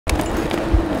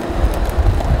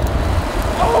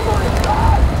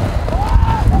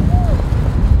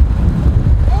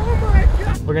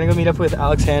We're gonna go meet up with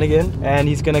Alex Hannigan, and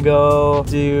he's gonna go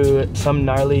do some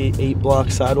gnarly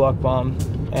 8-block sidewalk bomb.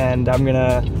 And I'm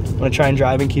gonna try and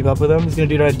drive and keep up with him. He's gonna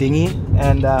do it on a dinghy,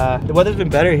 and the weather's been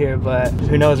better here, but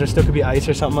who knows? There still could be ice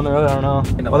or something on the road. I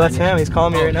don't know. Well, that's him. He's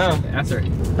calling me right now. Answer.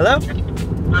 Hello?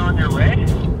 We're on your way?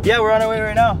 Yeah, we're on our way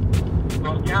right now.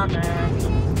 Well, yeah,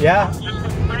 man. Yeah. Just a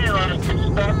like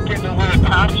stuck in the little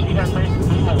patchy that makes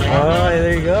the Oh,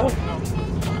 there you go.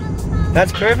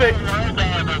 That's perfect.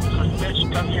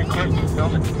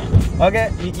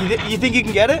 Okay, you think you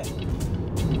can get it?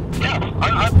 Yeah,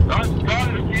 I've got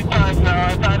it a few times now.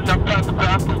 I've had enough time to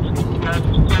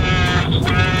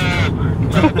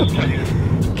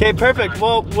practice. Okay, perfect.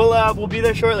 Well, we'll be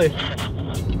there shortly. You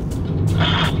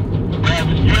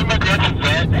and my dad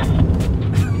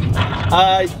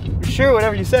set? Sure,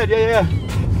 whatever you said. Yeah.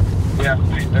 Yeah,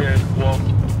 okay, well,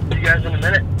 see you guys in a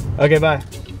minute. Okay, bye.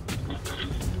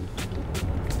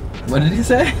 What did he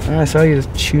say? Oh, I saw you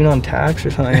just chewing on tacks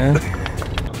or something, man.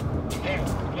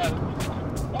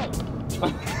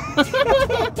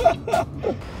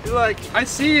 You're like, I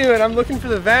see you and I'm looking for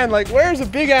the van. Like, where's a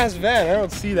big ass van? I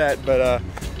don't see that, but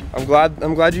I'm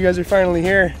glad you guys are finally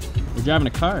here. We're driving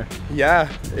a car. Yeah,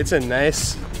 it's a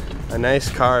nice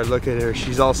car. Look at her,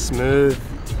 she's all smooth.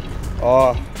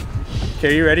 Oh,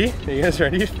 okay, you ready? Are you guys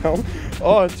ready to film?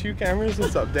 Oh, 2 cameras.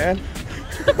 What's up, Dan?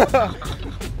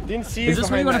 Didn't see you. Is this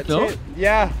where you want to film?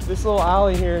 Yeah, this little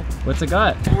alley here. What's it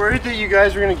got? I'm worried that you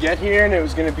guys were gonna get here and it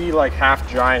was gonna be like half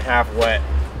dry and half wet.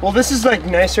 Well, this is like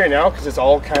nice right now because it's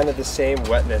all kind of the same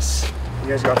wetness. You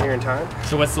guys got here in time?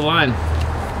 So what's the line?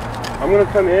 I'm gonna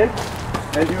come in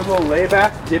and do a little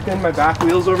layback, dip in my back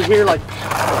wheels over here like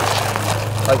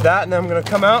that, and then I'm gonna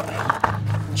come out,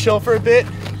 chill for a bit,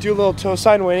 do a little toe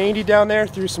side 180 down there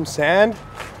through some sand,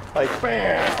 like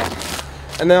bam,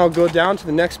 and then I'll go down to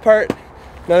the next part,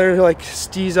 another like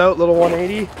steez out little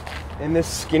 180 in this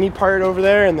skinny part over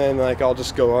there, and then like I'll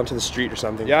just go onto the street or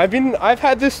something. Yeah, I've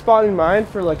had this spot in mind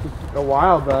for like a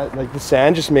while, but like the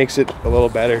sand just makes it a little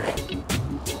better.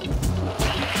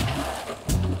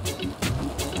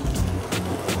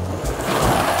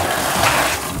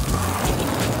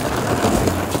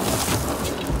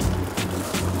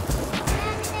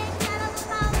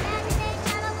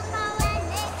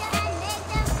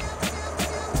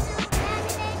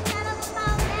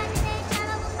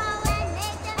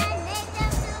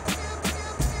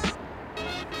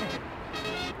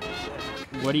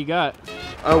 What do you got?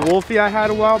 A Wolfie I had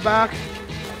a while back.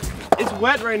 It's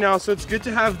wet right now, so it's good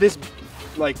to have this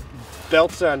like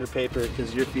belt sander paper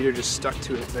because your feet are just stuck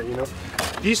to it. But you know,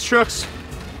 these trucks,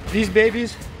 these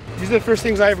babies, these are the first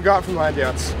things I ever got from Line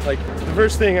Dance. Like the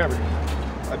first thing ever.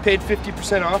 I paid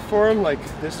 50% off for them. Like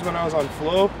this is when I was on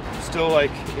Flow, still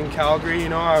like in Calgary. You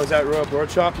know, I was at Royal Board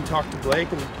Shop and talked to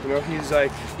Blake, and you know, he's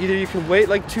like, either you can wait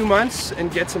like 2 months and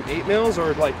get some 8 mils,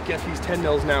 or like get these 10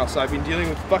 mils now. So I've been dealing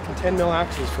with fucking 10 mil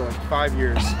axles for like 5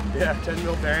 years. Yeah, 10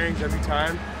 mil bearings every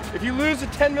time. If you lose a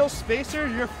 10 mil spacer,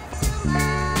 you're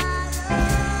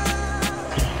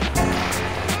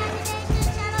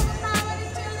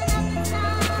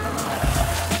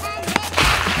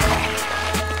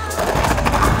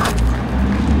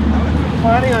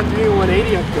planning on doing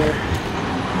 180 up there.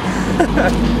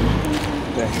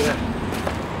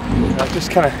 That just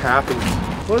kind of happened.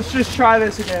 Let's just try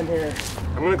this again here.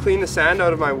 I'm gonna clean the sand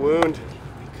out of my wound.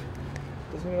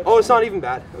 Oh, it's not even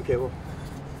bad. Okay, well.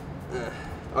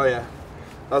 Oh yeah,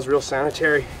 that was real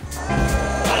sanitary.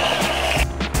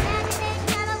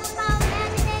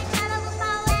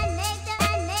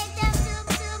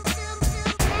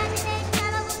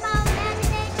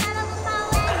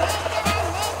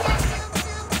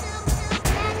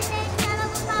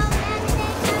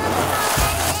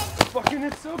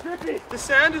 It's so grippy. The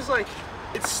sand is like,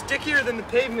 it's stickier than the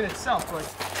pavement itself. Like,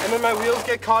 and then my wheels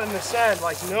get caught in the sand.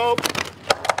 Like, nope.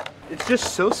 It's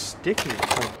just so sticky.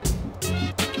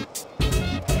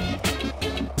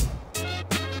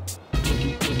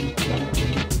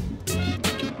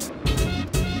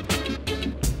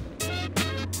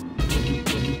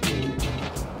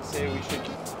 Say we should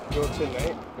go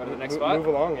tonight. Go to the next spot? Move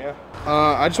along, yeah.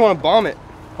 I just want to bomb it.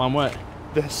 Bomb what?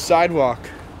 The sidewalk,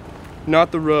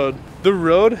 not the road. The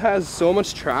road has so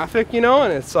much traffic, you know,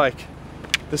 and it's like,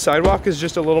 the sidewalk is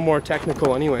just a little more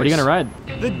technical anyways. What are you gonna ride?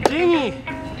 The Dinghy!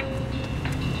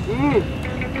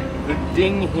 The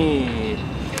Dinghy.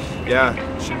 Yeah,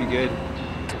 should be good.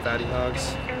 Fatty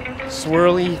hogs.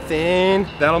 Swirly, thin.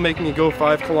 That'll make me go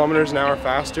 5 kilometers an hour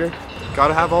faster.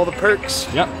 Gotta have all the perks.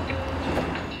 Yep.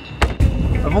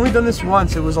 I've only done this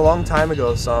once. It was a long time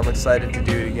ago, so I'm excited to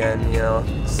do it again. You know,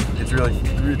 it's really,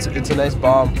 it's a nice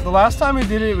bomb. The last time we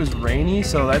did it, it was rainy,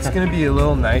 so that's gonna be a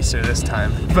little nicer this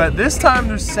time. But this time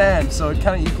there's sand, so it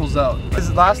kind of equals out.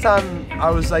 Because last time I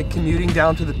was like commuting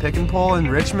down to the pick and pull in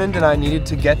Richmond, and I needed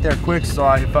to get there quick, so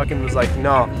I fucking was like,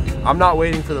 no, I'm not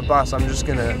waiting for the bus. I'm just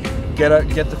gonna get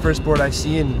the first board I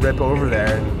see and rip over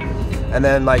there. And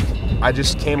then like I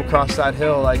just came across that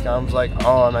hill, like I was like,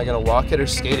 oh, am I gonna walk it or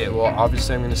skate it? Well,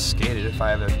 obviously I'm gonna skate it if I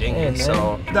have a dinghy.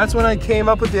 So that's when I came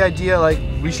up with the idea, like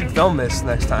we should film this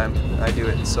next time I do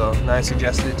it. So then I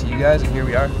suggested it to you guys, and here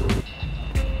we are.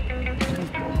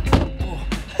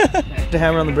 To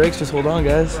hammer on the brakes, just hold on,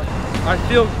 guys. I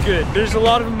feel good. There's a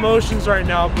lot of emotions right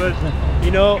now, but you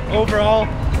know, overall,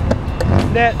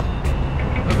 net,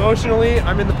 emotionally,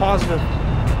 I'm in the positive.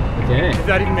 Okay. If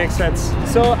that even makes sense.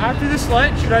 So after this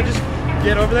light, should I just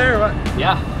get over there or what?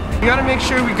 Yeah. We gotta make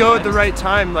sure we go at the right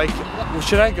time. Like,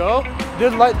 should I go?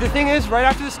 The thing is, right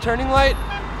after this turning light.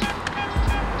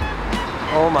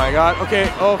 Oh my God. Okay.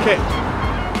 Okay.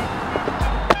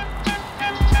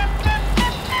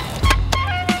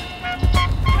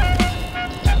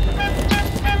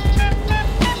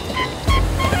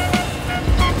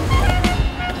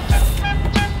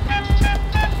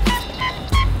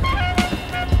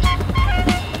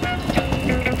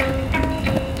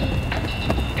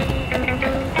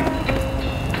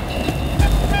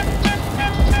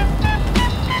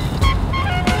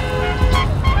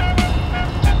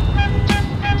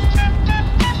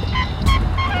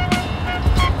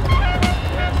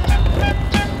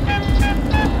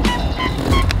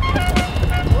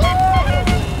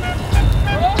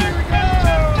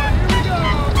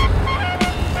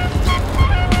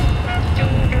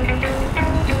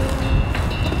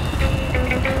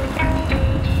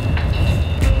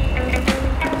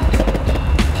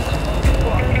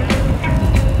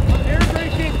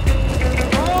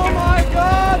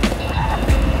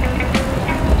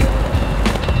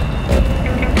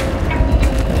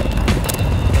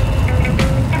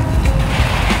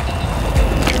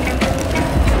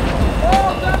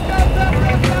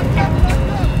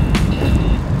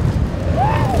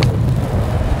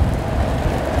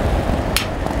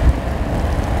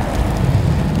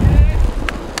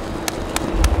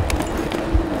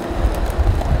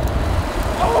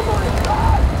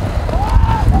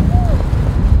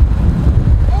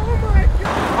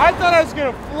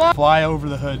 Fly over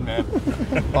the hood, man.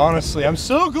 Honestly, I'm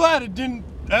so glad it didn't.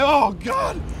 Oh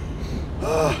God.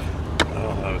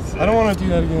 I don't want to do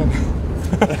that again.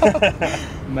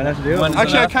 Might have to do it.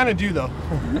 Actually, I kind of do though.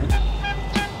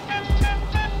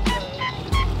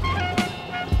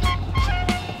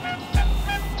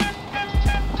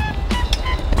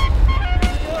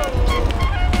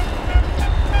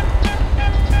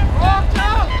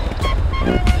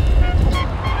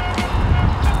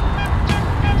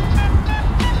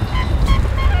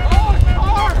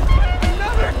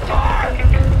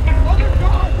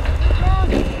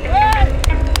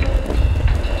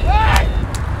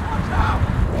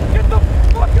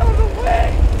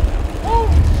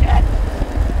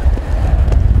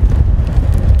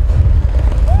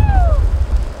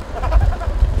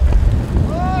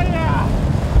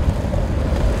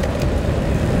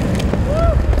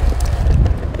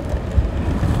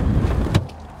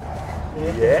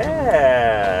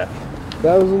 Yeah.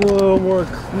 That was a little more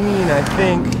clean, I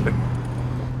think.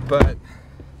 But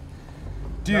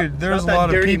dude, there's a lot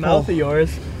of dirty people. Mouth of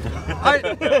yours.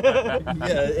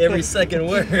 Yeah, every second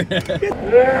word.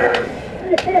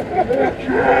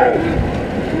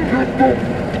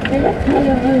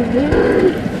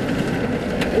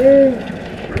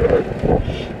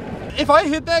 If I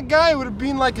hit that guy, it would have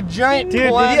been like a giant. Dude, did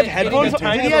he have headphones?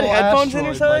 Did he have headphones in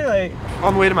or something? Like,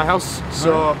 on the way to my house,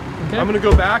 so Okay. I'm gonna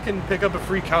go back and pick up a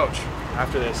free couch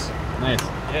after this. Nice.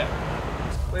 Yeah.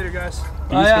 Later, guys.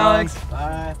 Bye, Alex.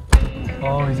 Bye.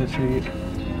 Always a treat.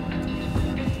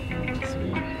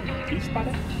 Sweet. Do you spot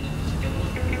it?